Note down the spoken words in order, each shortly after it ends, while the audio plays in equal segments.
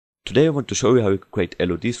Today I want to show you how you can create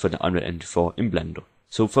LODs for the Unreal Engine 4 in Blender.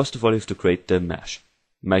 So first of all you have to create the mesh.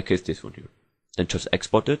 In my case this one here. Then just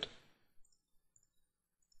export it.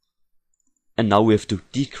 And now we have to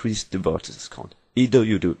decrease the vertices count. Either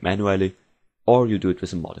you do it manually or you do it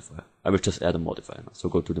with a modifier. I will just add a modifier now. So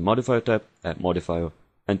go to the modifier tab, add modifier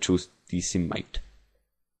and choose decimate.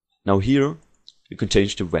 Now here you can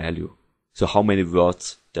change the value. So how many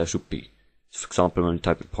words there should be. So for example when you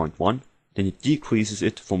type in 0.1, then it decreases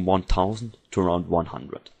it from 1000 to around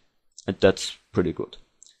 100. And that's pretty good.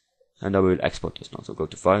 And I will export this now. So go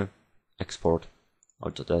to File, Export,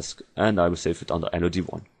 Autodesk, and I will save it under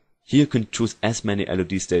LOD1. Here you can choose as many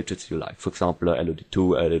LOD stages you like. For example, LOD2,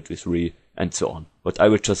 LOD3, and so on. But I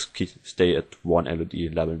will just stay at one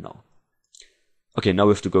LOD level now. Okay, now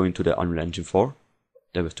we have to go into the Unreal Engine 4.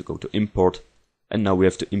 Then we have to go to Import. And now we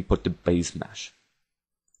have to import the base mesh.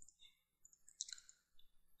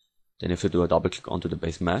 Then if you do a double click onto the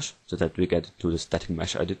base mesh, so that we get to the static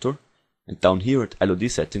mesh editor. And down here at LOD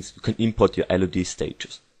settings, you can import your LOD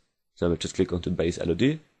stages. So I will just click onto base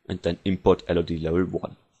LOD and then import LOD level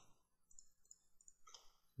 1.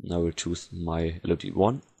 Now we'll choose my LOD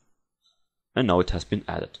 1. And now it has been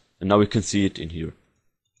added. And now we can see it in here.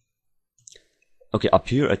 Okay, up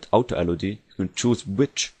here at Auto LOD, you can choose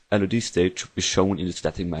which LOD stage should be shown in the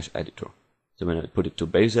static mesh editor. So when I put it to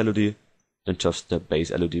base LOD, then just the base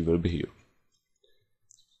LOD will be here.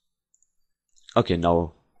 Okay,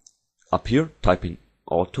 now up here type in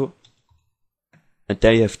auto, and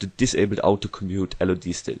there you have to disable the auto commute LOD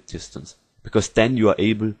distance, because then you are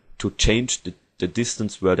able to change the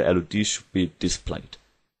distance where the LOD should be displayed.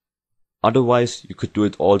 Otherwise you could do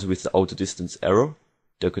it also with the auto distance error.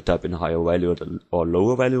 You could type in a higher value or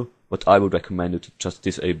lower value, but I would recommend you to just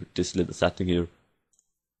disable this little setting here,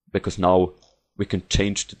 because now we can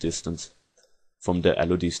change the distance from the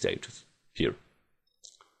LOD stages here.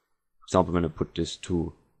 For example, when I put this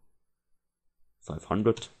to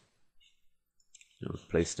 500, I'll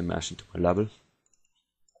place the mesh into my level.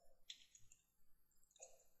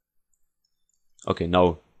 Okay,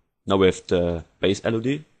 now we have the base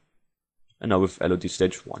LOD, and now with LOD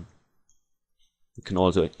stage 1. We can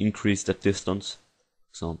also increase that distance.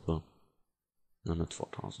 For example, no, not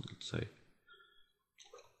 4000, let's say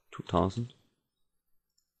 2000.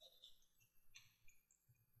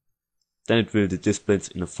 Then it will be displayed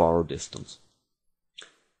in a far distance.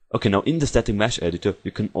 Okay, now in the static mesh editor,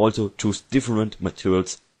 you can also choose different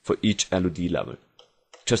materials for each LOD level.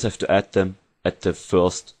 You just have to add them at the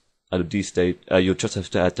first LOD state. You just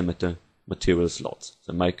have to add them at the material slots.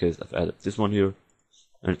 So in my case, I've added this one here,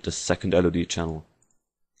 and at the second LOD channel,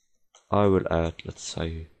 I will add, let's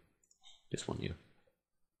say, this one here.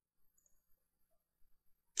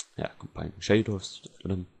 Yeah, combining shaders for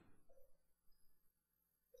them.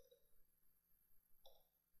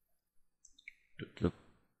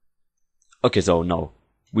 Okay, so now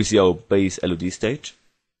we see our base LOD stage.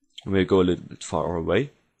 And we go a little bit far away.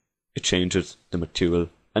 It changes the material,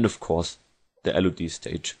 and of course, the LOD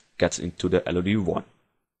stage gets into the LOD 1.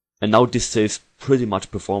 And now this saves pretty much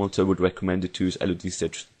performance, so I would recommend you to use LOD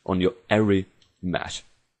stage on your every mesh,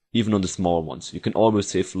 even on the small ones. You can always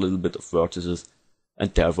save a little bit of vertices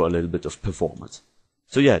and therefore a little bit of performance.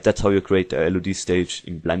 So yeah, that's how you create the LOD stage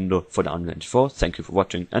in Blender for the Unreal Engine 4. Thank you for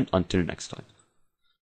watching, and until next time.